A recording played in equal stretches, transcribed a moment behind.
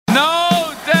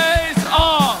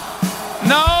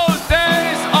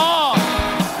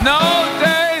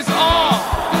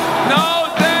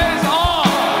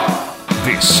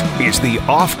the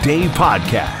Off Day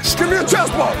Podcast. Give me a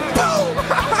chest bump.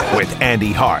 With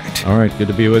Andy Hart. All right, good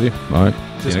to be with you. All right.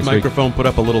 This microphone put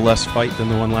up a little less fight than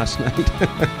the one last night.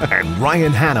 And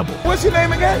Ryan Hannable. What's your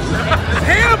name again?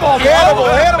 Hannibal.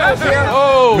 Hannibal's here.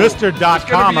 Oh, Mr.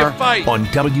 .comer On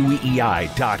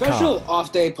WEEI.com. Special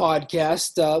off-day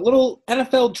podcast, little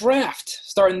NFL draft,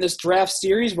 starting this draft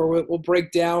series where we'll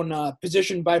break down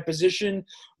position by position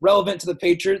relevant to the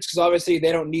Patriots, because obviously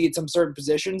they don't need some certain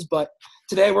positions. But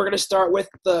today we're going to start with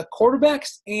the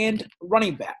quarterbacks and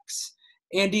running backs.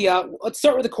 Andy, let's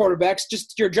start with the quarterbacks.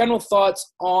 Just your general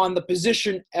thoughts on the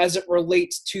position as it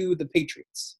relates to the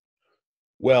Patriots.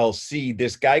 Well, see,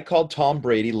 this guy called Tom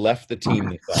Brady left the team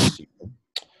this offseason.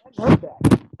 I heard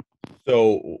that.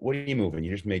 So what are you moving?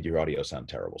 You just made your audio sound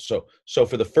terrible. So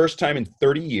for the first time in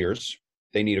 30 years,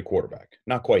 they need a quarterback.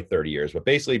 Not quite 30 years, but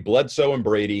basically Bledsoe and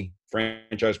Brady,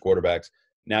 franchise quarterbacks.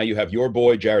 Now you have your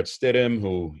boy, Jarrett Stidham,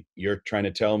 who you're trying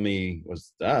to tell me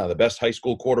was the best high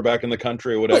school quarterback in the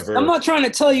country or whatever. Listen, I'm not trying to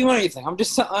tell you anything. I'm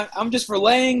just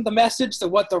relaying the message to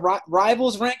what the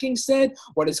Rivals rankings said,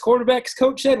 what his quarterbacks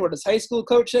coach said, what his high school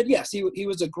coach said. Yes, he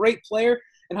was a great player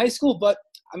in high school, but,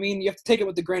 I mean, you have to take it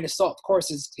with a grain of salt. Of course,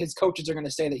 his coaches are going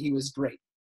to say that he was great.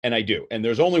 And I do. And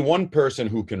there's only one person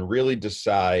who can really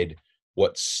decide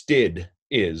what Stid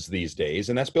is these days,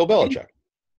 and that's Bill Belichick.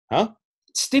 Huh?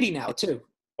 Stiddy now, too.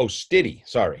 Oh, Stiddy.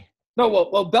 Sorry. No,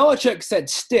 well, Belichick said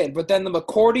Stid, but then the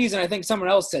McCourties and I think someone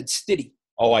else said Stiddy.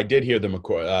 Oh, I did hear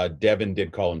the Devin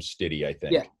did call him Stiddy, I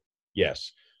think. Yeah.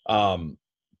 Yes.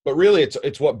 But really,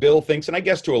 it's what Bill thinks, and I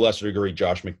guess to a lesser degree,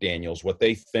 Josh McDaniels, what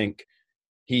they think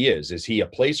he is. Is he a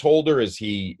placeholder?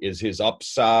 Is his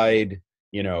upside,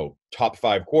 top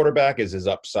 5 quarterback? Is his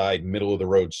upside middle of the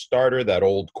road starter? That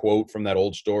old quote from that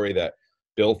old story that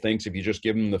Bill thinks if you just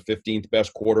give him the 15th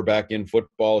best quarterback in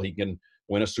football, he can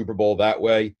win a Super Bowl that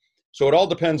way. So it all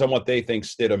depends on what they think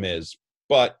Stidham is.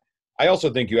 But I also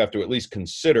think you have to at least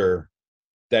consider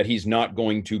that he's not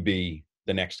going to be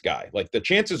the next guy. Like, the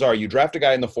chances are you draft a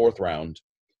guy in the 4th round,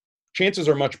 chances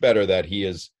are much better that he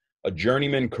is a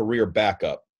journeyman career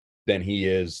backup than he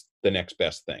is the next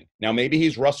best thing. Now, maybe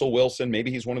he's Russell Wilson.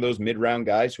 Maybe he's one of those mid-round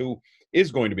guys who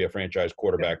is going to be a franchise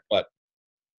quarterback, but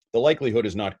the likelihood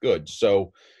is not good.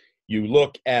 So you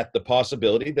look at the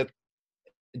possibility that,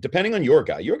 depending on your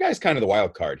guy's kind of the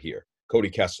wild card here, Cody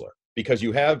Kessler, because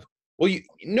you have, in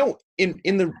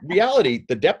the reality,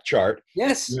 the depth chart,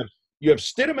 Yes. you have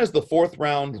Stidham as the 4th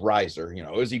round riser.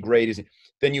 Is he great?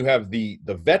 Then you have the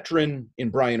veteran in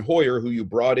Brian Hoyer, who you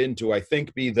brought in to, I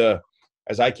think, be the,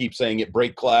 as I keep saying it,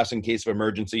 break glass in case of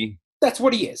emergency. That's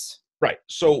what he is. Right.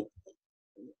 So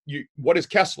what is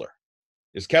Kessler?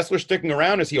 Is Kessler sticking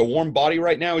around? Is he a warm body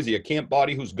right now? Is he a camp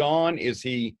body who's gone?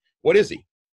 What is he?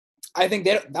 I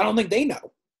don't think they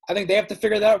know. I think they have to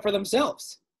figure that out for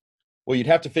themselves. Well, you'd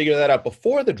have to figure that out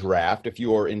before the draft if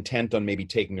you're intent on maybe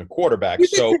taking a quarterback.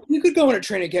 You could go in a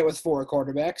training camp with 4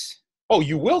 quarterbacks. Oh,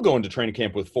 you will go into training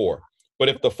camp with 4. But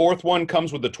if the 4th one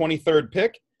comes with the 23rd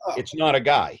pick, it's not a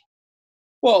guy.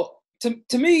 Well,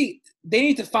 to me, they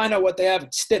need to find out what they have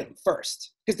at Stidham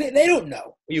first, because they don't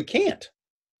know. You can't.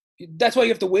 That's why you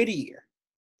have to wait a year.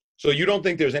 So you don't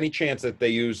think there's any chance that they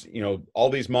use, all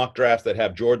these mock drafts that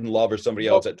have Jordan Love or somebody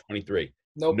else at 23?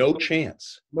 Nope. No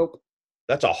chance. Nope.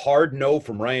 That's a hard no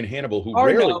from Ryan Hannable, who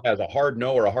Hard rarely no. has a hard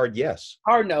no or a hard yes.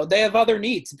 Hard no. They have other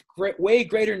needs, way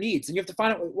greater needs, and you have to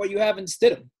find out what you have in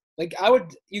Stidham. Like,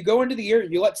 you go into the year,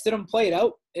 you let Stidham play it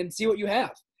out and see what you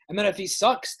have. And then if he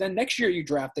sucks, then next year you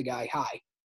draft the guy high.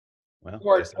 Well,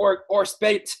 Or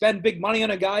spend big money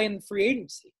on a guy in free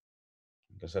agency.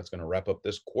 I guess that's going to wrap up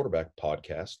this quarterback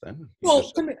podcast then.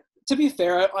 Well, to be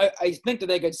fair, I think that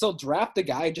they could still draft the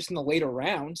guy just in the later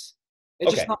rounds.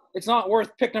 It's not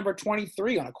worth pick number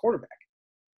 23 on a quarterback.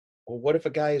 Well, what if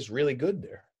a guy is really good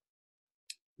there?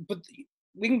 But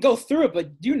we can go through it,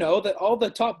 but you know that all the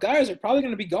top guys are probably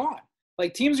going to be gone.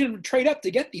 Like, teams are going to trade up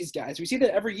to get these guys. We see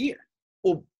that every year.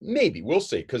 Well, maybe. We'll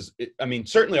see. Because,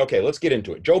 certainly, okay, let's get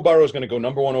into it. Joe Burrow is going to go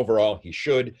number 1 overall. He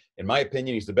should. In my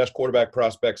opinion, he's the best quarterback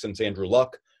prospect since Andrew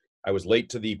Luck. I was late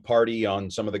to the party on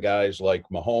some of the guys like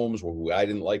Mahomes, who I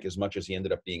didn't like as much as he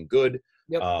ended up being good.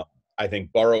 Yep. I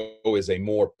think Burrow is a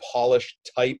more polished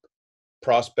type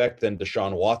prospect than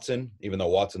Deshaun Watson, even though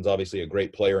Watson's obviously a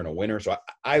great player and a winner. So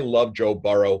I love Joe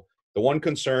Burrow. The one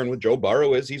concern with Joe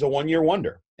Burrow is he's a one-year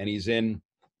wonder, and he's in,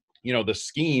 the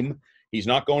scheme. He's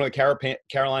not going to the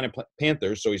Carolina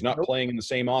Panthers, so he's not playing in the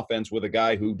same offense with a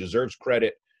guy who deserves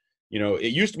credit.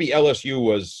 It used to be LSU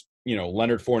was,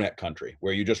 Leonard Fournette country,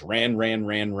 where you just ran.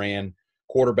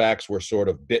 Quarterbacks were sort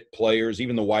of bit players.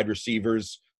 Even the wide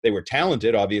receivers, they were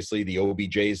talented, obviously, the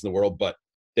OBJs in the world, but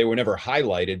they were never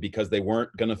highlighted because they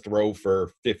weren't going to throw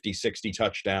for 50, 60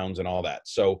 touchdowns and all that.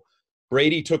 So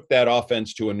Brady took that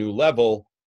offense to a new level.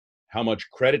 How much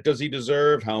credit does he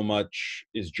deserve? How much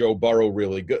is Joe Burrow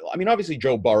really good? I mean, obviously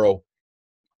Joe Burrow,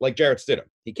 like Jarrett Stidham,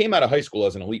 he came out of high school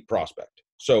as an elite prospect.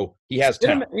 So he has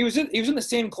talent. He was in the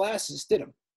same class as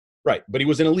Stidham. Right, but he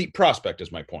was an elite prospect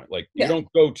is my point. Like, you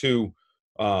don't go to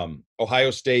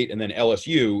Ohio State and then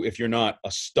LSU if you're not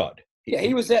a stud. Yeah,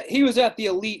 he was at the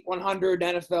elite 100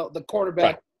 NFL, the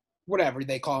quarterback, whatever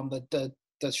they call them,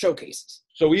 the showcases.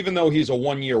 So even though he's a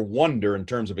one-year wonder in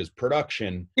terms of his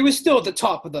production, he was still at the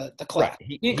top of the class.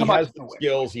 Right. He has the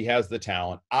skills, he has the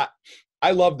talent.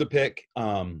 I love the pick.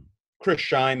 Chris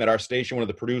Scheim at our station, one of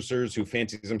the producers who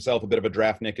fancies himself a bit of a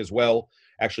draftnik as well,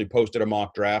 actually posted a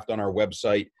mock draft on our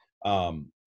website.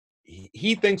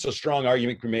 He thinks a strong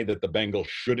argument can be made that the Bengals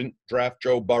shouldn't draft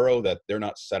Joe Burrow, that they're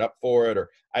not set up for it. Or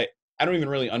I don't even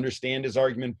really understand his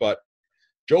argument, but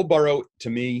Joe Burrow, to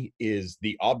me, is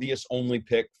the obvious only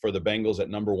pick for the Bengals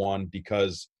at number one,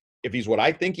 because if he's what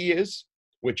I think he is,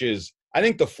 which is, I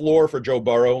think the floor for Joe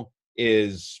Burrow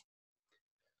is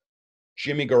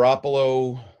Jimmy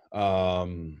Garoppolo.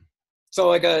 So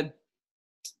like a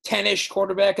 10-ish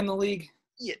quarterback in the league?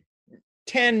 Yeah,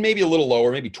 10, maybe a little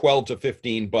lower, maybe 12 to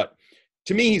 15. But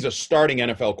to me, he's a starting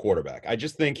NFL quarterback. I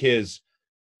just think his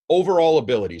overall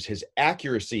abilities, his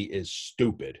accuracy is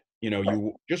stupid. You know,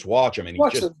 you just watch him and he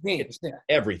just hits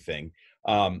everything.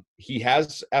 He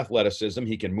has athleticism.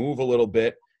 He can move a little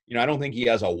bit. You know, I don't think he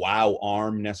has a wow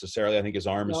arm necessarily. I think his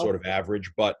arm is sort of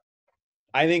average, but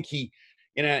I think he,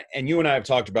 and you and I have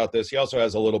talked about this, he also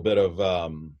has a little bit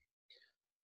of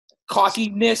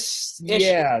cockiness.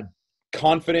 Yeah.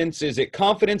 Confidence. Is it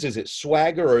confidence? Is it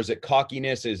swagger? Or is it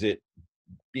cockiness? Is it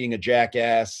being a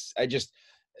jackass?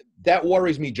 That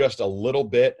worries me just a little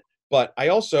bit. But I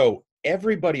also,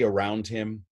 everybody around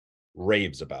him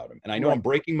raves about him. And I know I'm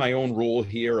breaking my own rule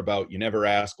here about you never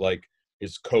ask like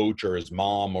his coach or his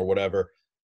mom or whatever.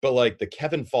 But like the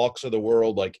Kevin Falks of the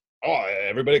world, like, oh,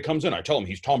 everybody comes in, I tell him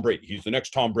he's Tom Brady. He's the next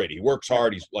Tom Brady. He works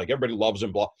hard. He's like, everybody loves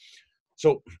him, blah.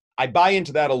 So I buy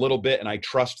into that a little bit, and I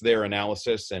trust their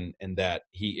analysis and that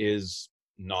he is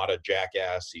not a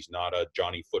jackass. He's not a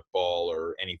Johnny Football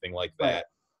or anything like that. Right.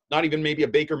 Not even maybe a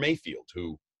Baker Mayfield,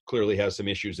 who clearly has some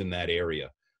issues in that area.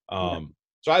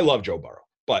 So I love Joe Burrow.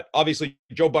 But obviously,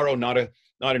 Joe Burrow, not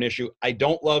an issue. I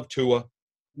don't love Tua.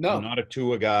 No. I'm not a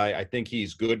Tua guy. I think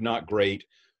he's good, not great.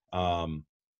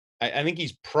 I think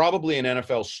he's probably an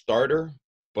NFL starter,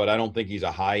 but I don't think he's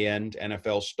a high-end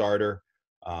NFL starter.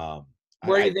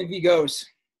 Where do you think he goes?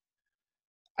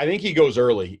 I think he goes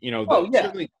early. You know,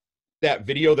 certainly that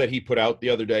video that he put out the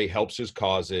other day helps his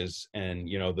causes. And,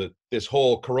 you know, this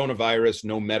whole coronavirus,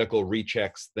 no medical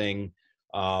rechecks thing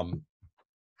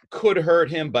could hurt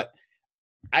him. But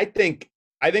I think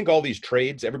all these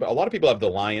trades, a lot of people have the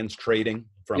Lions trading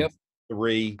from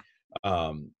 3.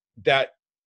 That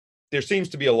there seems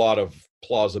to be a lot of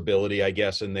plausibility, I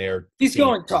guess, in there. He's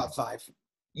going top 5.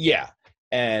 Yeah.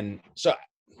 And so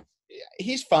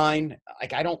he's fine.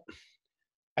 Like, I don't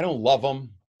love him.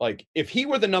 Like, if he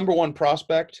were the number one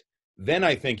prospect, then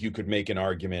I think you could make an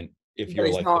argument if you're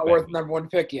he's like not worth number one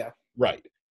pick, Right.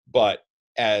 But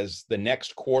as the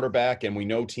next quarterback, and we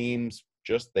know teams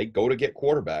they go to get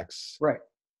quarterbacks. Right.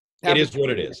 It is what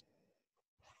it is.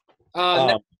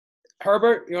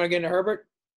 Herbert, you want to get into Herbert?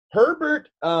 Herbert,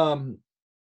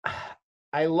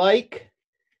 I like.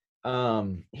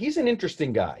 He's an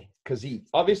interesting guy because he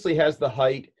obviously has the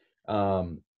height.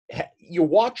 You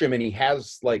watch him and he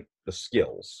has like the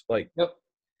skills. Like, for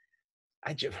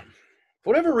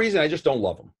whatever reason, I just don't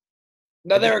love him.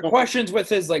 Now there are questions with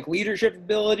his like leadership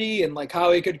ability and like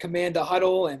how he could command a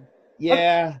huddle and.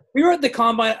 Yeah, we were at the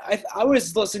combine. I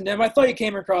was listening to him. I thought he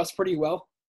came across pretty well.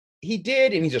 He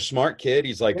did, and he's a smart kid.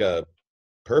 He's like a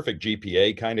perfect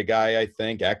GPA kind of guy, I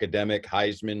think. Academic,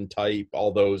 Heisman type,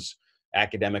 all those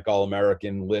academic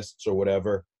All-American lists or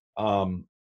whatever.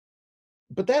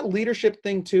 But that leadership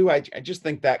thing too, I just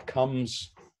think that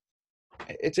comes –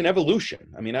 it's an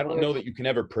evolution. I mean, I don't know that you can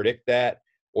ever predict that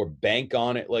or bank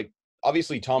on it. Like,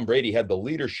 obviously, Tom Brady had the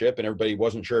leadership, and everybody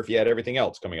wasn't sure if he had everything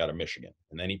else coming out of Michigan.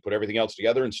 And then he put everything else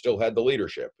together and still had the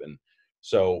leadership. And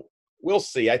so we'll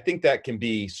see. I think that can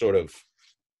be sort of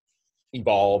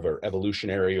evolve or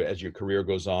evolutionary as your career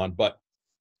goes on. But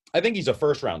I think he's a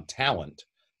first-round talent.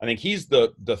 I think he's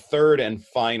the third and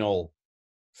final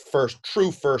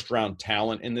true first-round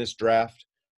talent in this draft.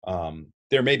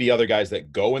 There may be other guys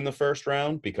that go in the first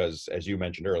round because, as you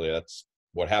mentioned earlier, that's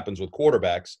what happens with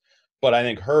quarterbacks. But I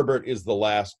think Herbert is the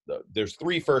last. There's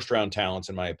 3 first-round talents,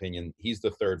 in my opinion. He's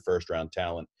the third first-round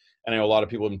talent. And I know a lot of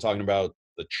people have been talking about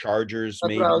the Chargers. That's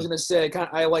maybe what I was going to say.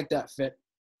 I like that fit.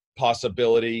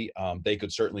 possibility. They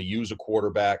could certainly use a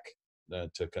quarterback.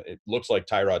 It looks like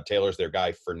Tyrod Taylor's their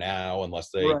guy for now, unless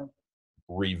they Right.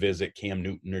 revisit Cam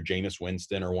Newton or Jameis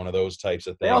Winston or one of those types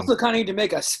of things. They also kind of need to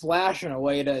make a splash in a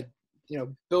way to,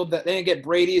 build that. They didn't get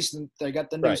Brady's, and they got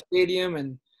the new Right. stadium,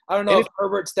 and I don't know if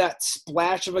Herbert's that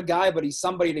splash of a guy, but he's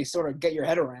somebody to sort of get your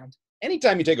head around.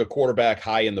 Anytime you take a quarterback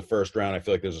high in the first round, I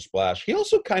feel like there's a splash. He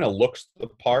also kind of looks the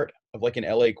part of like an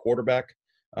LA quarterback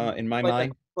in my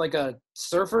mind. Like a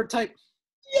surfer type.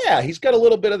 Yeah, he's got a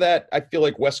little bit of that, I feel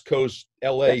like, West Coast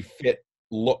LA fit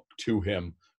look to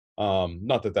him.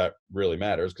 Not that that really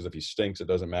matters, because if he stinks, it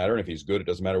doesn't matter. And if he's good, it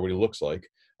doesn't matter what he looks like.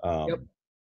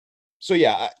 So,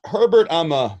 yeah, Herbert,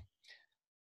 I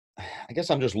guess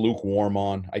I'm just lukewarm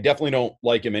on. I definitely don't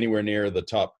like him anywhere near the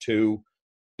top two,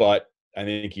 but I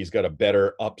think he's got a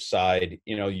better upside.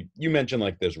 You mentioned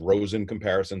like there's Rosen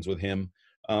comparisons with him.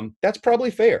 That's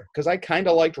probably fair, because I kind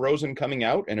of liked Rosen coming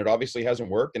out, and it obviously hasn't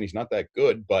worked, and he's not that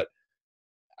good, but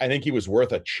I think he was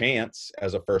worth a chance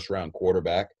as a first-round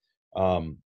quarterback.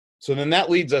 So then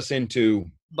that leads us into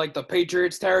like the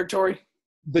Patriots territory.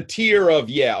 The tier of,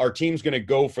 our team's going to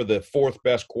go for the fourth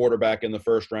best quarterback in the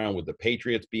first round, with the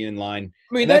Patriots be in line.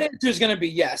 I mean, that answer is going to be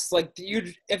yes. Like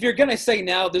if you're going to say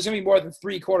now, there's going to be more than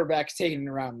 3 quarterbacks taken in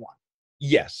round 1.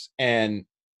 Yes, and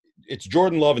it's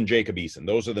Jordan Love and Jacob Eason.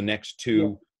 Those are the next two.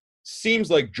 Yeah. Seems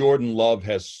like Jordan Love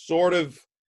has sort of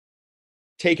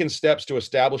taken steps to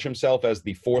establish himself as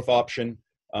the fourth option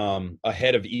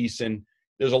ahead of Eason.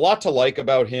 There's a lot to like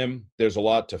about him. There's a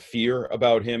lot to fear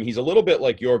about him. He's a little bit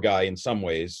like your guy in some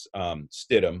ways,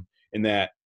 Stidham, in that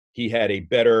he had a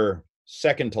better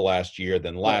second to last year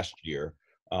than last year,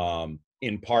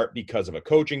 in part because of a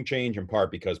coaching change, in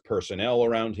part because personnel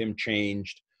around him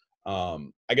changed. I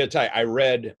got to tell you,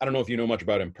 I don't know if you know much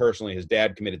about him personally. His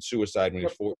dad committed suicide when he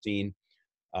was 14.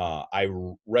 I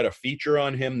read a feature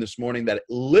on him this morning that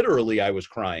literally I was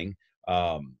crying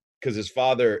because his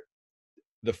father,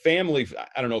 the family,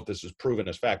 I don't know if this is proven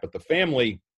as fact, but the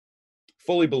family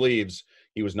fully believes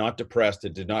he was not depressed.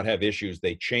 It did not have issues.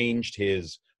 They changed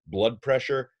his blood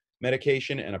pressure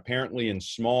medication, and apparently in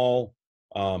small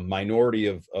minority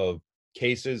of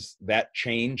cases, that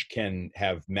change can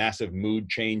have massive mood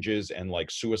changes and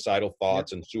like suicidal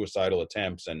thoughts and suicidal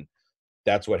attempts. And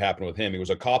that's what happened with him. He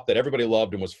was a cop that everybody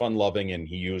loved and was fun loving, and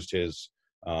he used his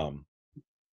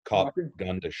cop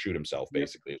gun to shoot himself,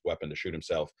 basically, his weapon to shoot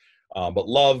himself. But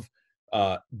Love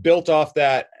built off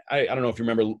that. I don't know if you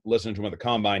remember listening to him at the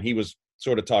Combine. He was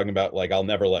sort of talking about, like, I'll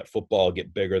never let football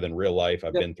get bigger than real life.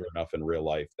 I've been through enough in real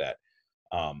life that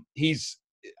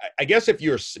I guess if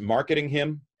you're marketing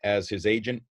him as his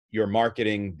agent, you're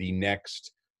marketing the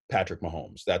next Patrick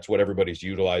Mahomes. That's what everybody's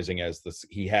utilizing as this.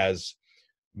 He has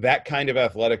that kind of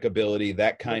athletic ability,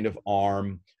 that kind of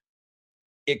arm.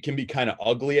 It can be kind of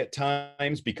ugly at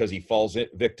times because he falls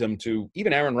victim to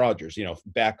even Aaron Rodgers,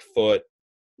 back foot,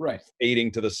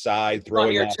 fading to the side,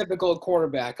 throwing. Not your typical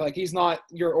quarterback. Like, he's not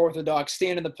your orthodox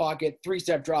stand in the pocket,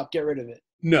 3-step drop, get rid of it.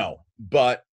 No,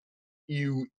 but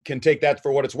you can take that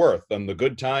for what it's worth. On the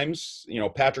good times,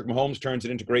 Patrick Mahomes turns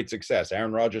it into great success.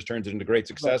 Aaron Rodgers turns it into great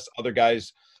success. Other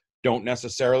guys don't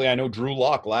necessarily. I know Drew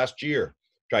Lock last year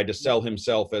tried to sell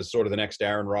himself as sort of the next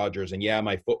Aaron Rodgers. And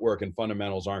my footwork and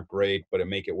fundamentals aren't great, but it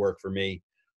make it work for me.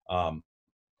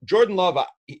 Jordan Love,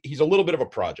 he's a little bit of a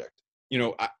project.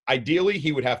 Ideally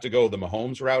he would have to go the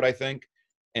Mahomes route, I think,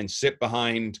 and sit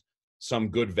behind some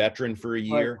good veteran for a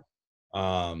year.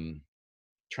 Trying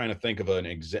to think of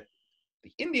the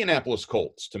Indianapolis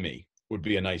Colts, to me, would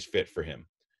be a nice fit for him.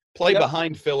 Play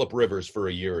behind Phillip Rivers for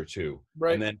a year or two,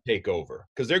 and then take over,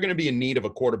 because they're going to be in need of a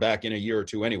quarterback in a year or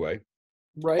two anyway.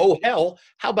 Right. Oh, hell,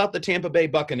 how about the Tampa Bay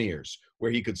Buccaneers,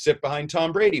 where he could sit behind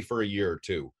Tom Brady for a year or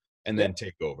two and then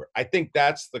take over? I think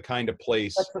that's the kind of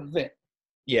place. That's the fit.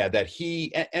 Yeah, that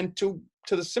he – and to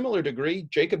the similar degree,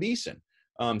 Jacob Eason.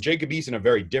 Jacob Eason, a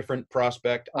very different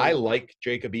prospect. I like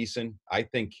Jacob Eason. I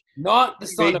think – not the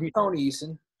son of Tony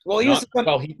Eason. Well, he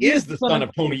is the son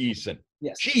of Tony Eason.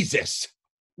 Yes. Jesus.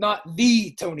 Not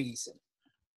the Tony Eason.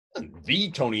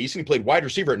 The Tony Eason. He played wide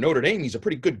receiver at Notre Dame. He's a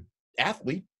pretty good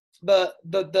athlete.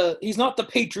 He's not the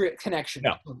Patriot connection.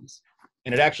 No.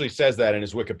 And it actually says that in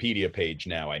his Wikipedia page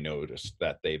now. I noticed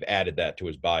that they've added that to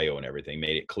his bio and everything,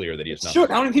 made it clear that he is not. Sure.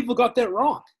 How many people got that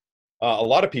wrong? A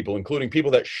lot of people, including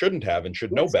people that shouldn't have and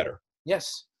should know better.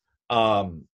 Yes.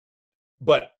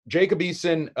 But Jacob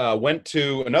Eason went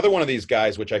to another one of these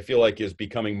guys, which I feel like is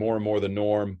becoming more and more the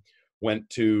norm, went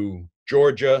to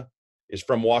Georgia, is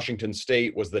from Washington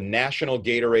State, was the National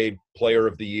Gatorade Player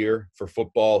of the Year for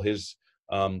football his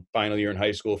final year in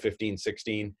high school,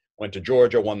 15-16. went to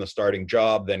Georgia, won the starting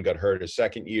job, then got hurt his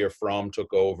second year. Fromm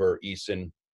took over.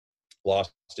 Eason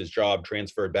lost his job,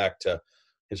 transferred back to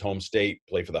his home state,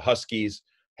 played for the Huskies,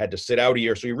 had to sit out a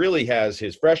year. So he really has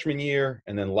his freshman year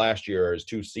and then last year his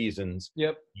 2 seasons.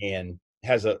 Yep. And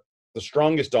has the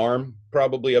strongest arm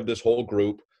probably of this whole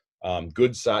group.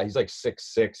 Good size. He's like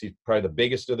 6'6". He's probably the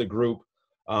biggest of the group.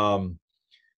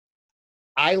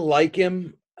 I like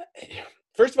him.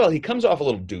 First of all, he comes off a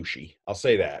little douchey. I'll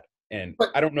say that. And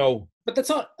I don't know. But that's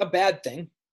not a bad thing.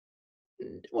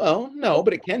 Well, no,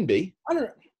 but it can be. I don't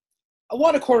know. A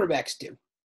lot of quarterbacks do.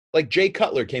 Like Jay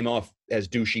Cutler came off as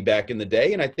douchey back in the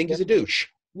day, and I think he's a douche.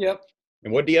 Yep.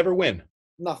 And what did he ever win?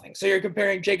 Nothing. So you're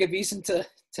comparing Jacob Eason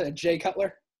to Jay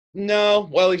Cutler? No.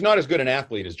 Well, he's not as good an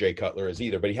athlete as Jay Cutler is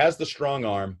either, but he has the strong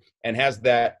arm and has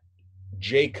that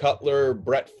Jay Cutler,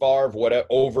 Brett Favre, whatever,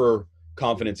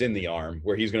 overconfidence in the arm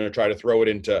where he's going to try to throw it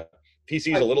into – if he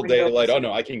sees a little daylight, oh,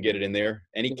 no, I can get it in there,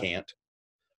 and he can't.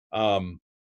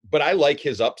 But I like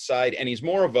his upside, and he's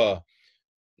more of a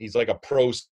 – he's like a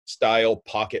pro-style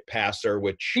pocket passer,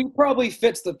 which – He probably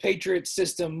fits the Patriots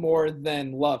system more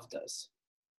than Love does.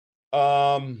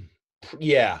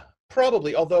 Yeah,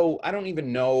 probably. Although I don't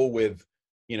even know with,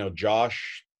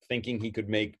 Josh thinking he could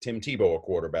make Tim Tebow a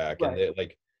quarterback, right.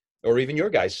 And or even your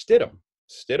guy, Stidham.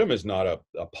 Stidham is not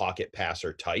a pocket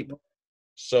passer type.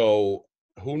 So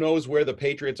who knows where the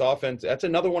Patriots offense, that's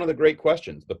another one of the great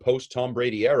questions, the post-Tom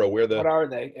Brady era, where what are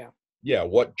they? Yeah. Yeah,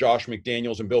 what Josh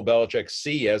McDaniels and Bill Belichick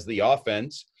see as the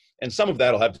offense. And some of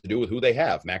that will have to do with who they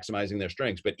have, maximizing their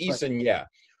strengths. But Eason, right.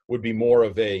 Would be more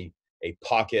of a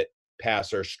pocket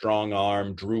passer, strong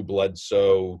arm, Drew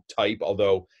Bledsoe type,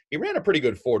 although he ran a pretty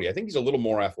good 40. I think he's a little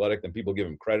more athletic than people give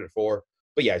him credit for.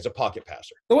 But, yeah, he's a pocket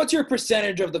passer. So what's your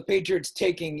percentage of the Patriots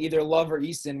taking either Love or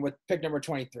Eason with pick number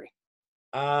 23?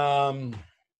 I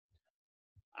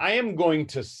am going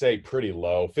to say pretty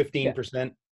low, 15%. Yeah.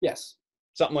 Yes.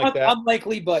 Something like that.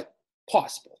 Unlikely, but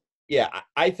possible. Yeah,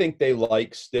 I think they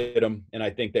like Stidham, and I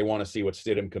think they want to see what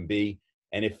Stidham can be.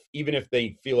 And even if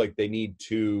they feel like they need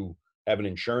to have an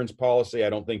insurance policy, I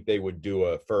don't think they would do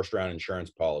a first-round insurance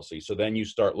policy. So then you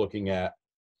start looking at,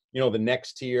 the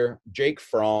next tier, Jake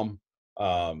Fromm.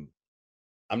 I'm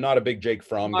not a big Jake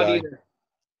Fromm guy. Either.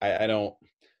 I don't.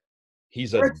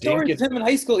 He's a dinkin. Him in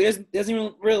high school, he doesn't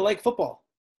even really like football.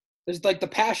 There's like the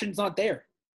passion's not there.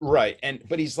 Right,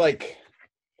 but he's like,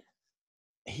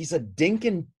 he's a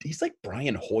dinkin. He's like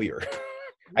Brian Hoyer.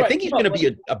 Right. I think he's going to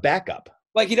be a backup.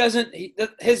 Like he doesn't.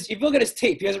 If you look at his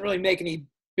tape, he doesn't really make any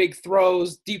big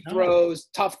throws, deep throws,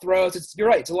 tough throws. You're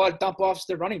right. It's a lot of dump offs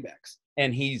to running backs.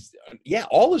 And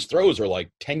all his throws are like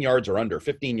 10 yards or under,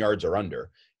 15 yards or under.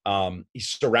 He's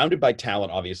surrounded by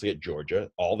talent, obviously, at Georgia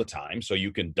all the time. So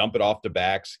you can dump it off to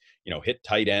backs, hit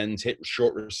tight ends, hit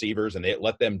short receivers, and they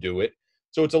let them do it.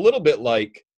 So it's a little bit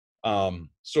like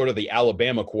sort of the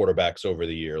Alabama quarterbacks over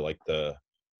the year, like the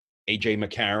A.J.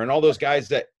 McCarron, all those guys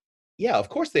that, yeah, of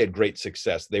course they had great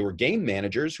success. They were game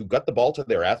managers who got the ball to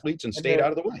their athletes and stayed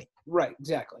out of the way. Right,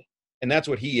 exactly. And that's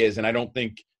what he is. And I don't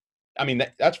think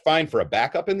 – that's fine for a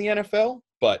backup in the NFL,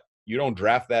 but you don't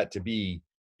draft that to be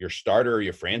your starter or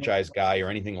your franchise guy or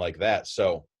anything like that.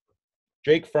 So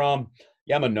Jake Fromm,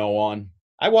 I'm a no on.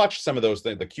 I watched some of those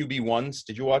things, the QB1s.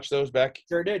 Did you watch those back?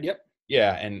 Sure did, yep.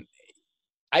 Yeah, and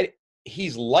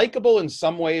he's likable in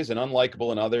some ways and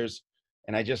unlikable in others.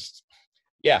 And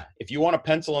if you want to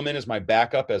pencil him in as my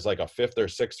backup as like a 5th or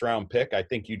 6th round pick, I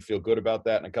think you'd feel good about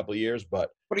that in a couple of years.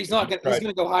 But he's not going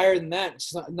to go higher than that.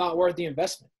 It's not worth the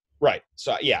investment. Right.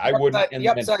 So, I wouldn't. The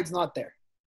upside's not there.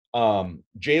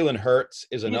 Jalen Hurts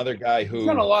is another guy who – he's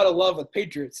got a lot of love with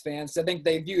Patriots fans. I think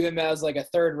they view him as like a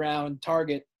 3rd-round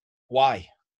target. Why?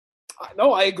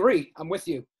 No, I agree. I'm with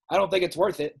you. I don't think it's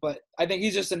worth it, but I think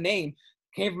he's just a name.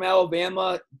 Came from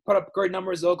Alabama, put up great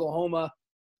numbers at Oklahoma.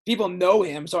 People know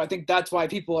him, so I think that's why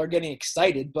people are getting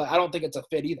excited, but I don't think it's a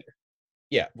fit either.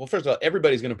 Yeah, well, first of all,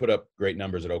 everybody's going to put up great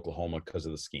numbers at Oklahoma because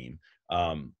of the scheme.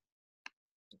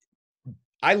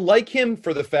 I like him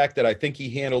for the fact that I think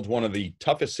he handled one of the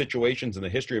toughest situations in the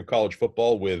history of college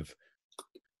football with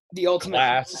the ultimate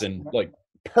class and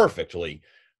perfectly.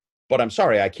 But I'm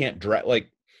sorry, I can't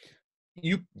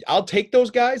I'll take those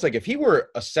guys. Like if he were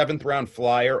a 7th round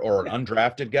flyer or an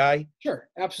undrafted guy. Sure,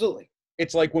 absolutely.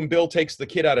 It's like when Bill takes the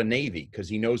kid out of Navy because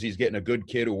he knows he's getting a good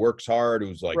kid who works hard,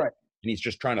 who's like, right. And he's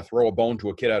just trying to throw a bone to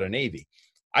a kid out of Navy.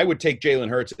 I would take Jalen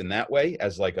Hurts in that way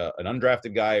as like an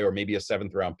undrafted guy or maybe a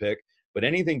 7th round pick. But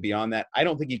anything beyond that, I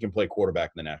don't think he can play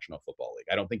quarterback in the National Football League.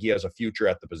 I don't think he has a future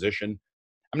at the position.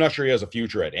 I'm not sure he has a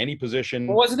future at any position.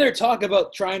 Well, wasn't there talk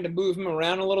about trying to move him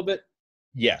around a little bit?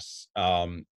 Yes.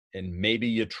 maybe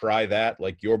you try that,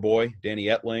 like your boy Danny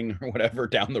Etling or whatever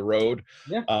down the road.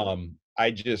 Yeah.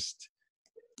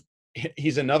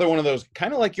 He's another one of those,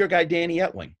 kind of like your guy Danny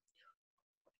Etling.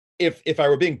 If I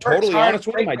were being totally honest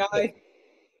with him, I'd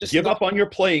give up on your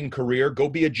playing career, go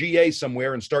be a GA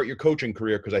somewhere and start your coaching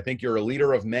career, because I think you're a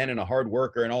leader of men and a hard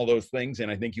worker and all those things,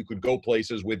 and I think you could go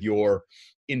places with your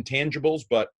intangibles,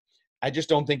 but I just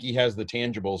don't think he has the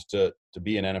tangibles to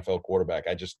be an NFL quarterback.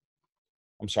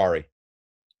 I'm sorry.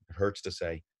 It hurts to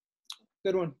say.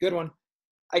 Good one.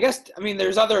 I guess,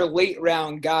 there's other late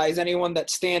round guys, anyone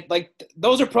that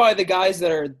those are probably the guys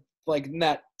that are like in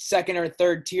that second or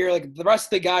third tier. Like the rest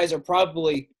of the guys are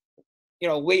probably,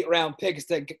 late round picks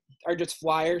that are just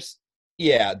flyers.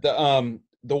 Yeah. The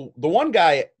one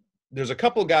guy, there's a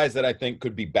couple of guys that I think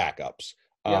could be backups.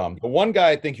 The one guy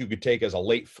I think you could take as a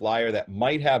late flyer that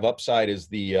might have upside is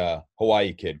the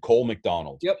Hawaii kid, Cole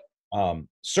McDonald. Yep.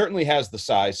 Certainly has the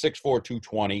size, 6'4",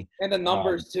 220. And the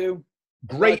numbers too.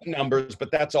 Great numbers,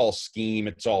 but that's all scheme.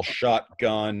 It's all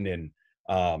shotgun and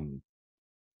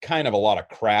kind of a lot of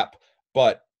crap.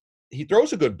 But he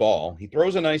throws a good ball. He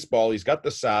throws a nice ball. He's got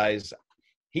the size.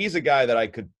 He's a guy that I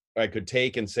could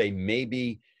take and say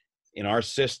maybe in our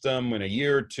system in a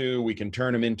year or two we can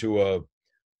turn him into a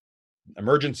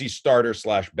emergency starter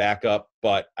 / backup.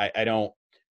 But I don't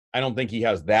think he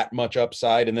has that much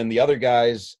upside. And then the other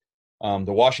guys, the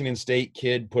Washington State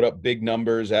kid put up big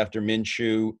numbers after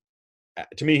Minshew.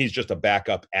 To me, he's just a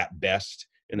backup at best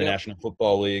in the National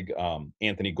Football League.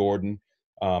 Anthony Gordon.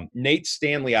 Nate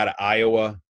Stanley out of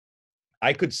Iowa,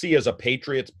 I could see as a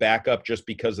Patriots backup just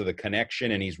because of the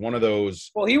connection, and he's one of those.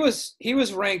 Well, he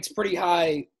was ranked pretty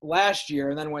high last year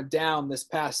and then went down this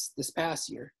past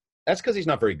year. That's because he's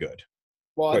not very good.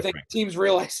 Well, I think teams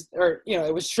realized, or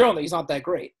it was shown that he's not that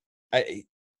great.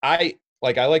 I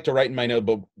like to write in my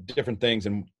notebook different things,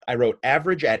 and I wrote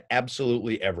average at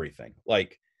absolutely everything.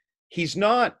 Like, he's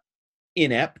not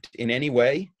inept in any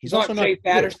way. He's also not Jay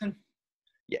Patterson.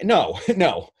 Yeah,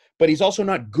 no, but he's also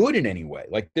not good in any way.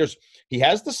 Like he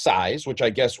has the size, which I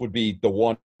guess would be the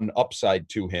one upside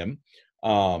to him.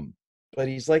 But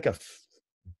he's like a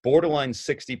borderline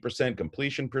 60%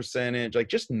 completion percentage, like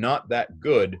just not that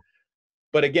good.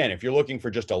 But again, if you're looking for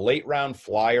just a late round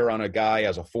flyer on a guy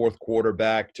as a fourth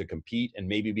quarterback to compete and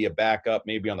maybe be a backup,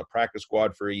 maybe on the practice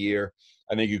squad for a year,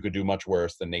 I think you could do much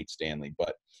worse than Nate Stanley.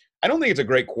 But I don't think it's a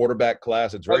great quarterback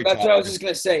class. It's very. That's what I was just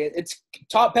going to say. It's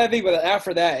top heavy, but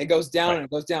after that, it goes down and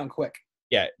it goes down quick.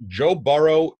 Yeah, Joe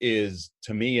Burrow is,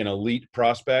 to me, an elite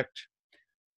prospect.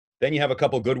 Then you have a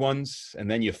couple good ones, and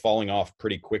then you're falling off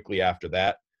pretty quickly after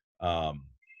that.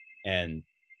 And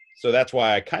so that's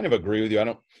why I kind of agree with you.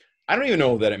 I don't even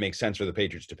know that it makes sense for the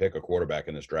Patriots to pick a quarterback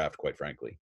in this draft, quite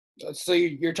frankly. So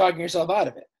you're talking yourself out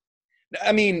of it.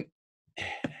 I mean,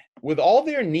 with all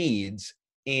their needs,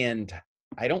 and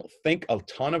I don't think a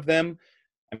ton of them.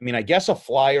 I mean, I guess a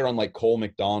flyer on like Cole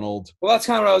McDonald. Well, that's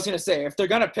kind of what I was going to say. If they're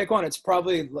going to pick one, it's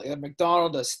probably like a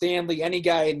McDonald, a Stanley, any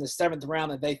guy in the 7th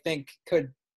round that they think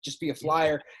could just be a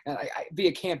flyer and be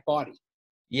a camp body.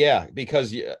 Yeah,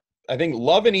 because I think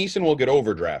Love and Eason will get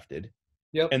overdrafted.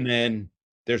 Yep. And then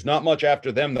there's not much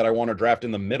after them that I want to draft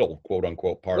in the middle, quote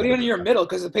unquote, part. But even in your middle,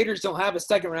 because the Patriots don't have a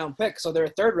 2nd round pick, so their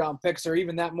 3rd round picks are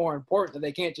even that more important that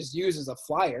they can't just use as a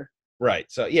flyer. Right.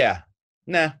 So yeah.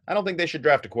 Nah, I don't think they should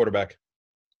draft a quarterback.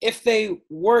 If they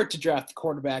were to draft a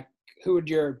quarterback, who would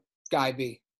your guy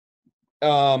be?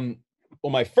 Well,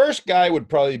 my first guy would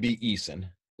probably be Eason.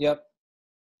 Yep.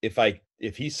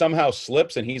 If he somehow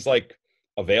slips and he's like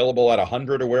available at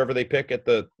 100 or wherever they pick at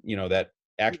the, that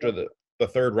extra the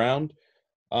 3rd round,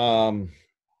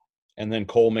 and then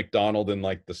Cole McDonald in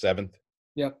like the 7th.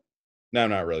 Yep. No, I'm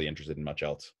not really interested in much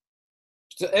else.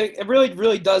 So it really,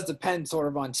 really does depend sort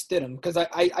of on Stidham, because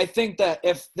I think that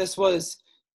if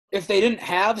they didn't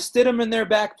have Stidham in their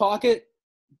back pocket,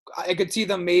 I could see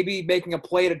them maybe making a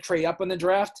play to trade up in the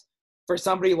draft for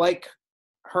somebody like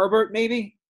Herbert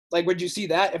maybe. Like, would you see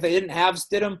that if they didn't have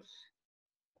Stidham?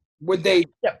 Would they?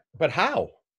 Yeah, but how?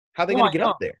 How are they going to get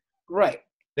up there? Right.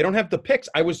 They don't have the picks.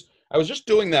 I was just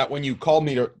doing that when you called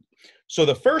me to. So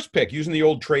the first pick, using the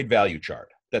old trade value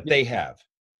chart that they have,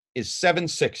 is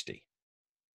 760.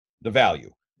 The value.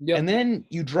 Yep. And then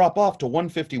you drop off to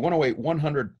 150, 108,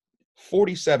 100,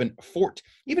 47, 40.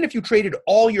 Even if you traded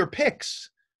all your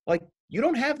picks, like, you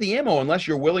don't have the ammo unless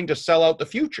you're willing to sell out the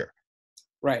future.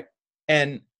 Right.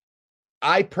 And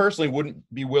I personally wouldn't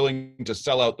be willing to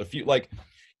sell out the future. Like,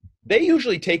 they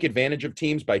usually take advantage of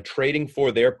teams by trading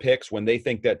for their picks when they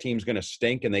think that team's going to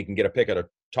stink and they can get a pick at the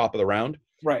top of the round.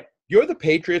 Right. You're the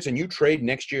Patriots and you trade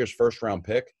next year's 1st round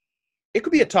pick. It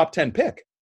could be a top 10 pick.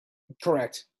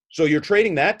 Correct. So you're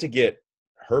trading that to get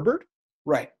Herbert?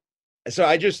 Right. So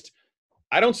I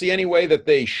don't see any way that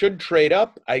they should trade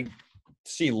up. I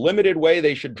see limited way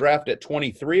they should draft at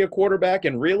 23 a quarterback.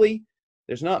 And really,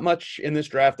 there's not much in this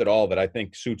draft at all that I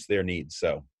think suits their needs.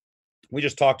 So we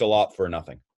just talked a lot for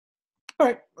nothing. All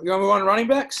right. You want to move on to running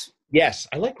backs? Yes,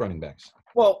 I like running backs.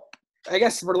 Well, I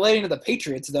guess relating to the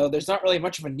Patriots, though, there's not really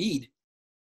much of a need.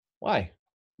 Why?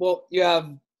 Well, you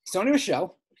have Sony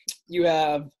Michel, you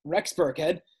have Rex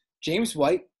Burkhead, James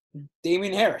White,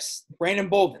 Damian Harris, Brandon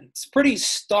Bolden. It's a pretty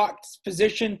stocked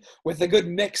position with a good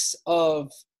mix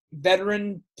of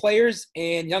veteran players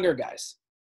and younger guys.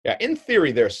 Yeah, in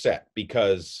theory, they're set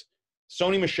because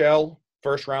Sony Michel,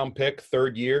 first-round pick,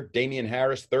 third year. Damian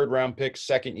Harris, third-round pick,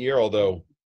 second year, although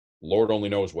Lord only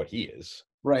knows what he is.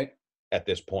 Right. At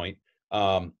this point.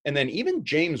 And then even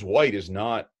James White is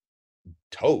not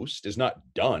toast, is not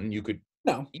done. You could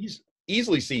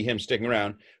easily see him sticking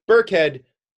around. Burkhead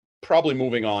probably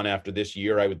moving on after this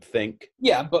year, I would think.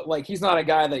 Yeah, but like he's not a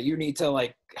guy that you need to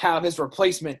like have his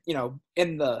replacement,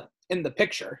 in the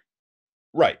picture.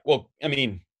 Right. Well, I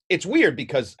mean, it's weird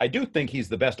because I do think he's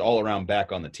the best all-around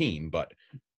back on the team, but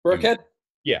Burkhead?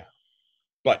 Yeah.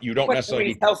 But you don't necessarily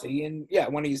when he's healthy and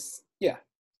when he's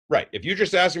Right. If you're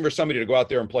just asking for somebody to go out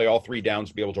there and play all three downs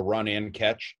to be able to run and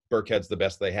catch, Burkhead's the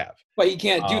best they have. But you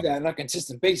can't do that on a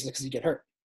consistent basis because you get hurt.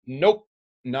 Nope,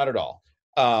 not at all.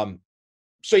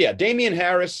 So, yeah, Damian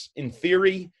Harris, in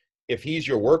theory, if he's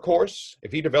your workhorse,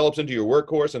 if he develops into your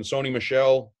workhorse and Sony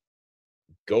Michel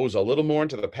goes a little more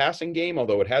into the passing game,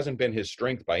 although it hasn't been his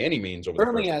strength by any means over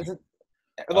Certainly the hasn't.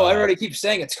 Although everybody keeps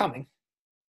saying it's coming.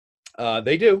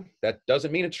 They do. That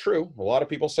doesn't mean it's true. A lot of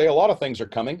people say a lot of things are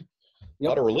coming. A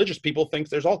lot of religious people think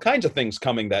there's all kinds of things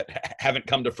coming that haven't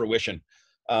come to fruition.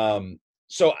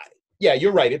 So, yeah,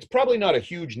 you're right. It's probably not a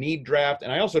huge need draft,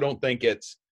 and I also don't think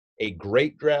it's a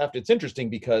great draft. It's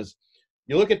interesting because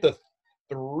you look at the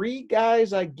three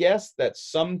guys, I guess, that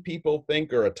some people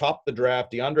think are atop the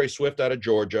draft. DeAndre Swift out of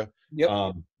Georgia.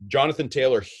 Yep. Jonathan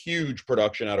Taylor, huge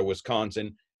production out of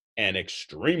Wisconsin, and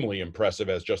extremely impressive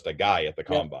as just a guy at the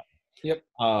combine. Yep.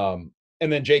 And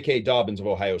then J.K. Dobbins of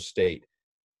Ohio State.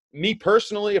 Me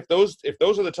personally, if those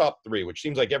are the top three, which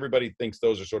seems like everybody thinks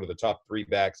those are sort of the top three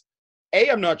backs,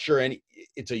 I'm not sure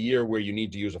it's a year where you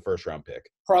need to use a first-round pick.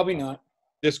 Probably not.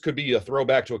 This could be a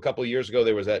throwback to a couple of years ago.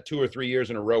 There was that 2 or 3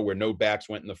 years in a row where no backs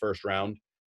went in the first round.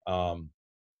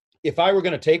 If I were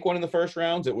going to take one in the first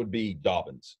rounds, it would be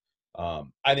Dobbins.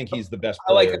 I think he's the best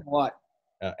player. I like him a lot.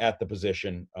 At the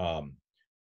position.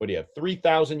 What do you have?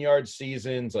 3,000-yard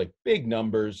seasons, like big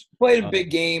numbers. Played in big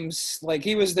games. Like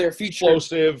he was their future.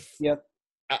 Explosive. Yep.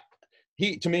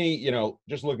 He, to me,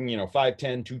 just looking, 5'10",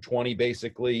 220,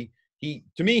 basically.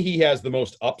 To me, he has the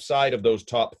most upside of those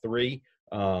top three.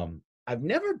 I've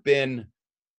never been,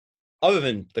 other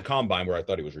than the combine where I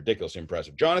thought he was ridiculously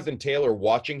impressive. Jonathan Taylor,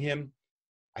 watching him,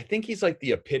 I think he's like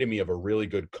the epitome of a really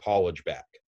good college back.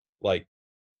 Like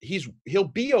he'll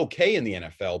be okay in the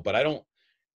NFL, but I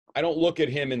don't look at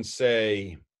him and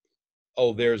say,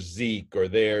 oh, there's Zeke or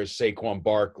there's Saquon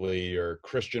Barkley or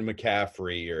Christian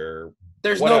McCaffrey or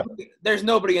there's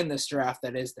nobody in this draft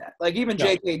that is that. Like even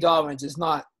J.K. Dobbins is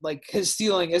not like his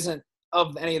ceiling isn't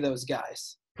of any of those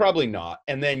guys. Probably not.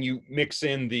 And then you mix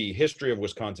in the history of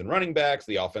Wisconsin running backs,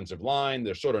 the offensive line.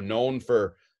 They're sort of known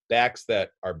for backs that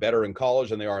are better in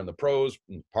college than they are in the pros.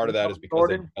 And part of that is because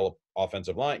they develop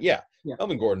offensive line. Yeah.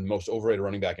 Melvin Gordon, most overrated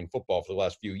running back in football for the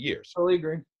last few years. Totally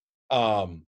agree.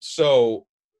 So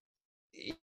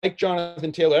like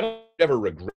Jonathan Taylor, I don't ever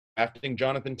regret drafting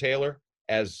Jonathan Taylor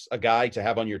as a guy to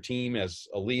have on your team as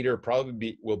a leader.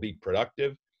 Probably will be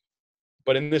productive.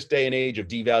 But in this day and age of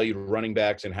devalued running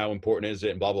backs and how important is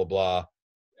it and blah, blah, blah,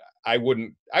 I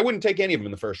wouldn't take any of them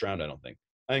in the first round, I don't think.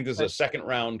 I think this is a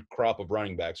second-round crop of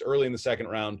running backs, early in the second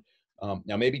round.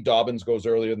 Now, maybe Dobbins goes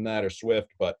earlier than that or Swift,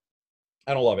 but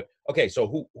I don't love it. Okay,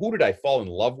 so who did I fall in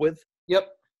love with? Yep.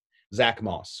 Zach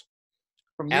Moss.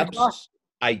 From Utah?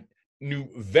 I knew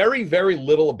very, very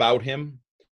little about him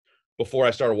before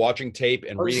I started watching tape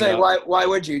and reading. Why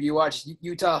would you? Do you watch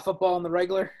Utah football on the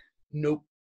regular? Nope.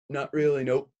 Not really,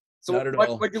 nope. So not at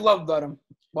all. What'd you love about him?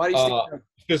 Why do you think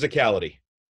physicality?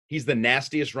 He's the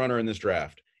nastiest runner in this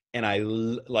draft. And I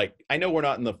know we're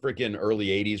not in the freaking early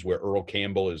 80s where Earl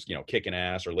Campbell is, kicking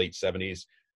ass, or late 70s.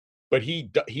 But he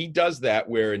does that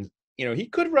where, he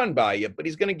could run by you, but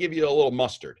he's going to give you a little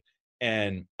mustard.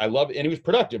 And I love it. And he was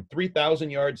productive,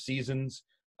 3,000-yard seasons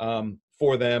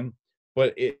for them.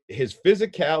 But his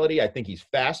physicality, I think he's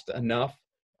fast enough.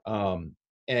 And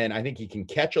I think he can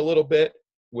catch a little bit,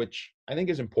 which I think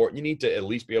is important. You need to at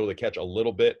least be able to catch a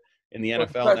little bit in the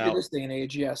NFL now. This day and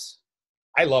age, yes.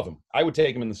 I love him. I would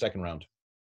take him in the second round.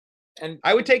 And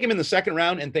I would take him in the second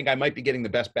round and think I might be getting the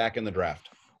best back in the draft.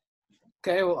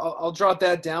 okay, well, I'll jot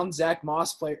that down. Zach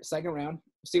Moss, player, second round.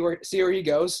 See where he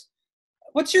goes.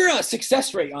 What's your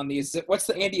success rate on these? What's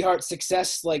the Andy Hart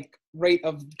success rate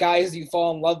of guys you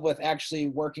fall in love with actually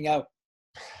working out?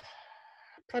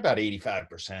 Probably about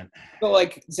 85%. So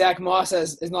Zach Moss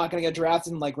is not going to get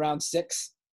drafted in round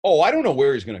 6. Oh, I don't know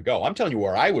where he's going to go. I'm telling you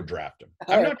where I would draft him.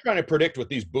 All I'm right. not trying to predict what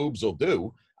these boobs will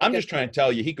do. I'm Okay. just trying to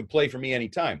tell you he could play for me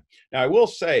anytime. Now, I will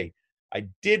say I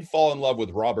did fall in love with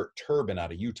Robert Turbin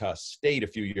out of Utah State a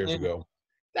few years ago.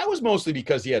 That was mostly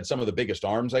because he had some of the biggest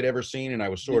arms I'd ever seen, and I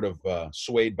was sort of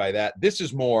swayed by that. This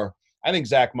is more, I think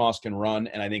Zach Moss can run,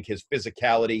 and I think his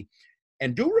physicality.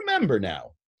 And do remember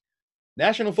now,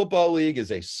 National Football League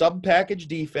is a sub-package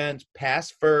defense,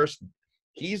 pass first.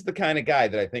 He's the kind of guy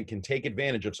that I think can take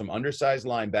advantage of some undersized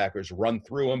linebackers, run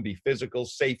through them, be physical,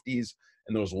 safeties,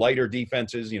 and those lighter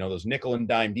defenses, those nickel and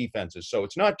dime defenses. So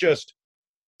it's not just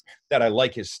that I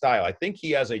like his style. I think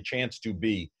he has a chance to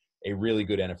be a really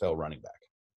good NFL running back.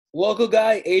 Local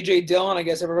guy, A.J. Dillon, I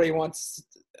guess everybody wants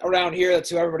around here. That's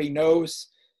who everybody knows.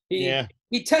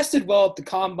 He tested well at the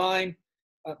Combine,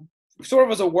 sort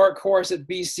of as a workhorse at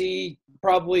BC.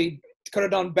 Probably could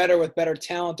have done better with better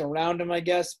talent around him, I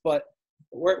guess. But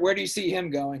where do you see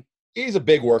him going? He's a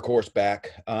big workhorse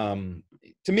back.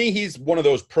 To me, he's one of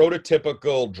those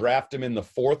prototypical draft him in the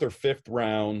 4th or 5th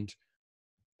round,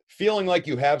 feeling like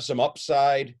you have some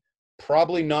upside,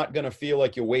 probably not going to feel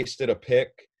like you wasted a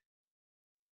pick.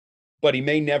 But he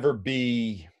may never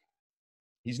be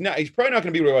 – he's probably not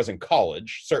going to be what he was in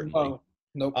college, certainly. Oh,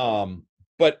 nope.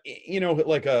 But,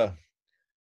 like a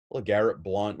Garrett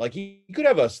Blunt. He could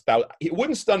have it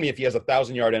wouldn't stun me if he has a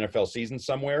 1,000-yard NFL season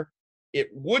somewhere. It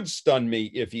would stun me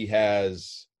if he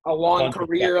has – a long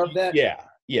career of that?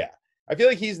 Yeah. I feel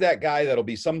like he's that guy that'll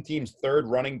be some team's 3rd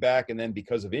running back, and then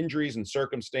because of injuries and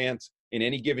circumstance, in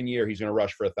any given year, he's going to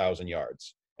rush for 1,000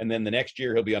 yards. And then the next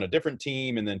year, he'll be on a different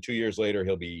team, and then 2 years later,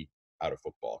 he'll be – out of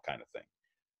football kind of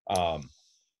thing.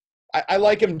 I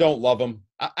like him, don't love him.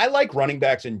 I like running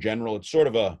backs in general. It's sort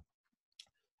of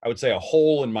I would say a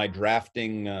hole in my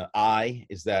drafting eye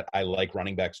is that I like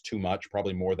running backs too much,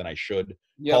 probably more than I should.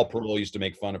 Yep. Paul Pearl used to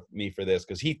make fun of me for this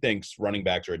because he thinks running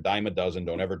backs are a dime a dozen.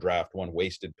 Don't ever draft one,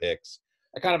 wasted picks.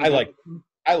 I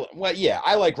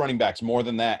like running backs more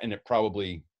than that, and it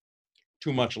probably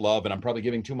too much love, and I'm probably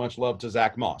giving too much love to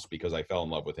Zach Moss because I fell in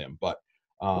love with him. But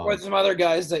what are some other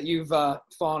guys that you've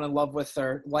fallen in love with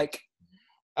or like?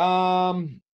 I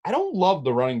don't love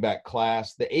the running back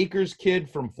class. The Akers kid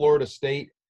from Florida State,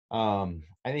 I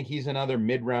think he's another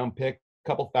mid-round pick,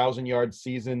 couple 1,000-yard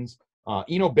seasons.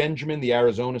 Eno Benjamin, the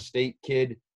Arizona State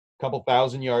kid, couple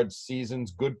 1,000-yard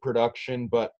seasons, good production.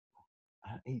 But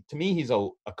to me, he's a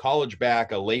college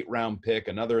back, a late-round pick,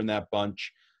 another in that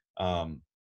bunch. I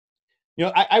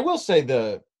will say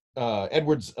the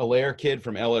Edwards-Helaire kid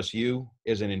from LSU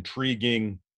is an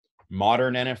intriguing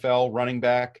modern NFL running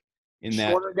back. In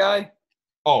that shorter guy?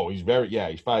 Oh, he's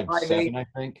 5'7", I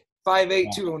think.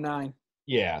 5'8", 209.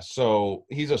 Yeah, so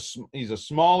he's a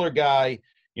smaller guy,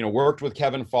 worked with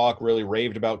Kevin Falk, really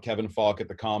raved about Kevin Falk at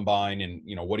the Combine and,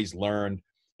 what he's learned.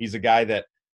 He's a guy that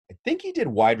I think he did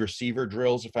wide receiver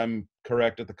drills, if I'm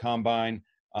correct, at the Combine,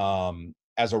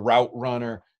 as a route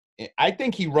runner. I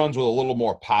think he runs with a little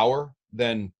more power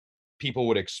than people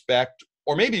would expect,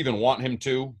 or maybe even want him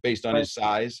to, based on his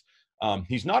size.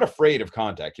 He's not afraid of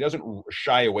contact. He doesn't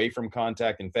shy away from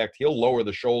contact. In fact, he'll lower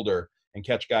the shoulder and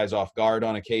catch guys off guard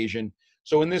on occasion.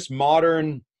 So in this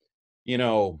modern,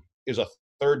 is a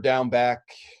third down back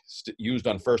used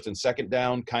on first and second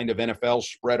down kind of NFL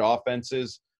spread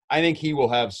offenses, I think he will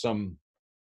have some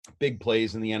big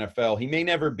plays in the NFL. He may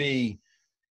never be,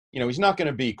 he's not going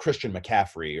to be Christian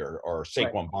McCaffrey or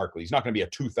Saquon Barkley. He's not going to be a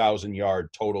 2,000-yard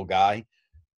total guy.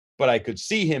 But I could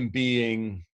see him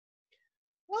being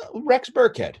Rex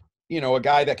Burkhead, a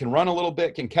guy that can run a little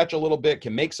bit, can catch a little bit,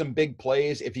 can make some big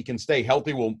plays. If he can stay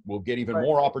healthy, we'll get even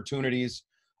more opportunities.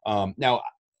 Now,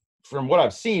 from what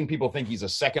I've seen, people think he's a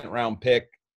second-round pick.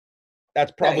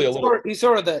 That's probably a little – he's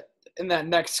sort of in that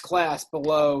next class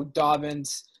below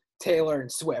Dobbins, Taylor,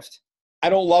 and Swift. I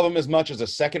don't love him as much as a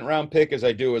second-round pick as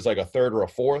I do as like a third or a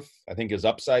fourth. I think his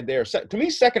upside there. To me,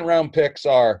 second-round picks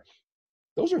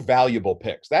those are valuable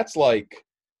picks. That's like –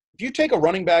 if you take a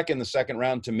running back in the second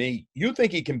round, to me, you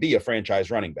think he can be a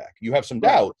franchise running back. You have some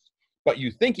doubts, but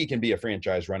you think he can be a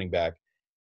franchise running back.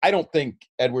 I don't think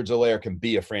Edwards-Helaire can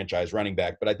be a franchise running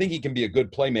back, but I think he can be a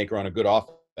good playmaker on a good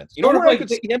offense. Where I could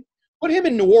see him? Put him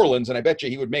in New Orleans, and I bet you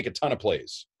he would make a ton of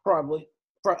plays. Probably.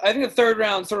 I think the third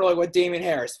round, sort of like what Damian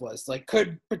Harris was, like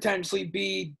could potentially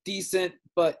be decent,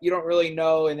 but you don't really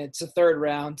know, and it's a third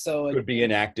round, so Could be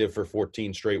inactive for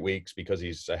 14 straight weeks because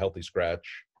he's a healthy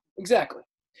scratch. Exactly.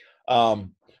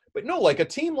 But no, like a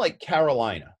team like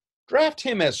Carolina, draft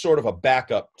him as sort of a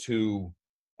backup to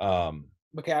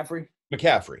McCaffrey,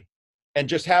 and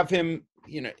just have him,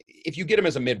 if you get him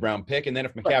as a mid-round pick, and then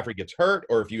if McCaffrey gets hurt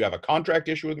or if you have a contract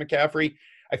issue with McCaffrey,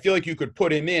 I feel like you could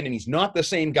put him in, and he's not the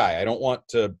same guy. I don't want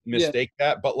to mistake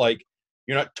that, but like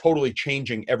you're not totally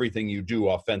changing everything you do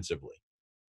offensively.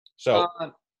 So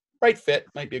right fit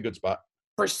might be a good spot.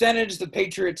 Percentage the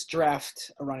Patriots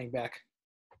draft a running back.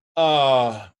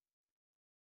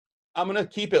 I'm gonna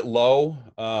keep it low,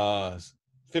 15%,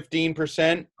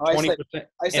 20%,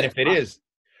 and if it is,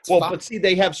 but see,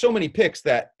 they have so many picks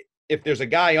that if there's a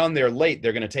guy on there late,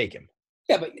 they're gonna take him.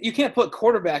 Yeah, but you can't put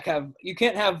quarterback. You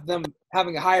can't have them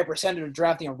having a higher percentage of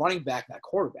drafting a running back than a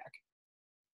quarterback.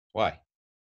 Why?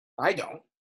 I don't.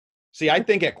 See, I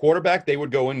think at quarterback they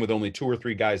would go in with only 2 or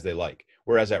 3 guys they like,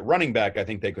 whereas at running back I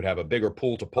think they could have a bigger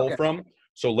pool to pull from.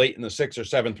 So late in the 6th or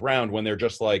 7th round, when they're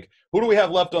just like, who do we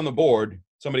have left on the board?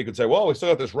 Somebody could say, well, we still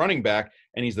got this running back,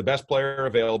 and he's the best player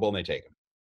available, and they take him.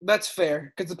 That's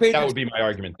fair, because the Patriots. That would be my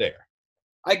argument there.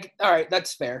 All right,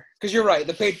 that's fair, because you're right.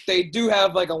 They do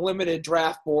have like a limited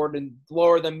draft board and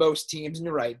lower than most teams, and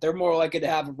you're right. They're more likely to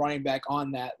have a running back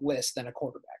on that list than a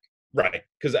quarterback. Right,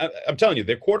 because I'm telling you,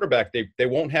 their quarterback, they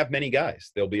won't have many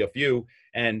guys. There'll be a few,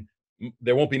 and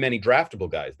there won't be many draftable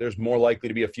guys. There's more likely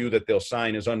to be a few that they'll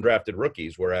sign as undrafted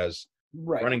rookies, whereas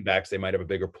running backs, they might have a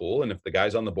bigger pool. And if the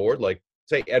guy's on the board, like,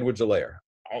 say, Edwards-Helaire,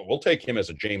 we'll take him as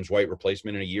a James White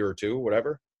replacement in a year or two,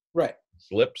 whatever. Right.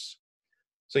 Slips.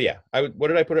 So, yeah, what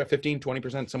did I put it at, 15,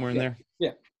 20%, somewhere in there?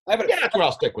 Yeah. That's where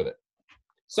I'll stick with it.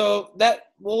 So that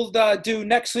we'll do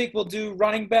next week. We'll do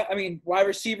wide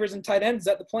receivers and tight ends. Is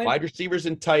that the plan? Wide receivers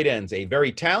and tight ends. A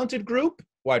very talented group,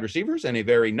 wide receivers, and a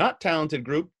very not talented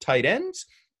group, tight ends,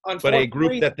 but a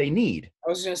group that they need. I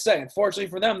was going to say, unfortunately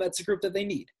for them, that's a group that they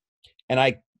need. And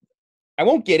I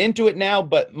won't get into it now,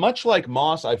 but much like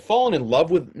Moss, I've fallen in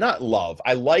love with – not love.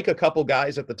 I like a couple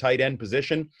guys at the tight end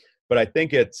position, but I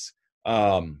think it's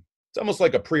almost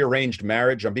like a prearranged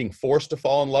marriage. I'm being forced to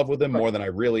fall in love with them more than I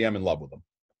really am in love with them.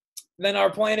 Then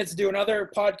our plan is to do another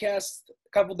podcast a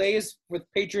couple days with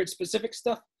Patriot-specific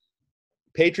stuff.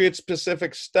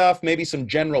 Patriot-specific stuff, maybe some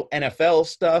general NFL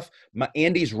stuff.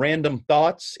 Andy's random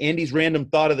thoughts. Andy's random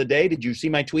thought of the day. Did you see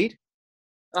my tweet?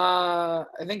 I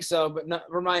think so, but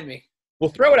remind me.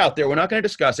 We'll throw it out there. We're not going to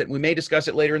discuss it. We may discuss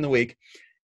it later in the week.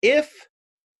 If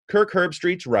Kirk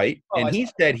Herbstreit's right, and he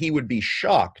said he would be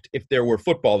shocked if there were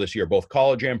football this year, both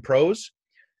college and pros,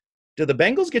 do the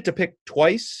Bengals get to pick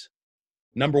twice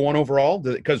number 1 overall?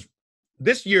 Because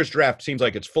this year's draft seems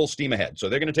like it's full steam ahead. So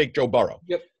they're going to take Joe Burrow.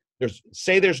 Yep.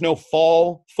 There's no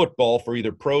fall football for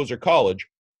either pros or college.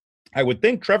 I would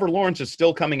think Trevor Lawrence is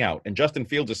still coming out and Justin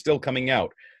Fields is still coming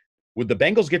out. Would the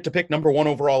Bengals get to pick number 1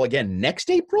 overall again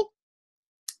next April?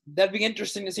 That'd be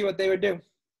interesting to see what they would do.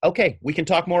 Okay, we can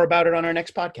talk more about it on our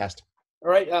next podcast.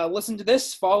 All right, listen to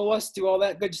this, follow us, do all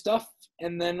that good stuff,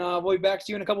 and then we'll be back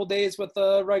to you in a couple days with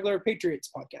a regular Patriots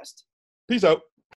podcast. Peace out.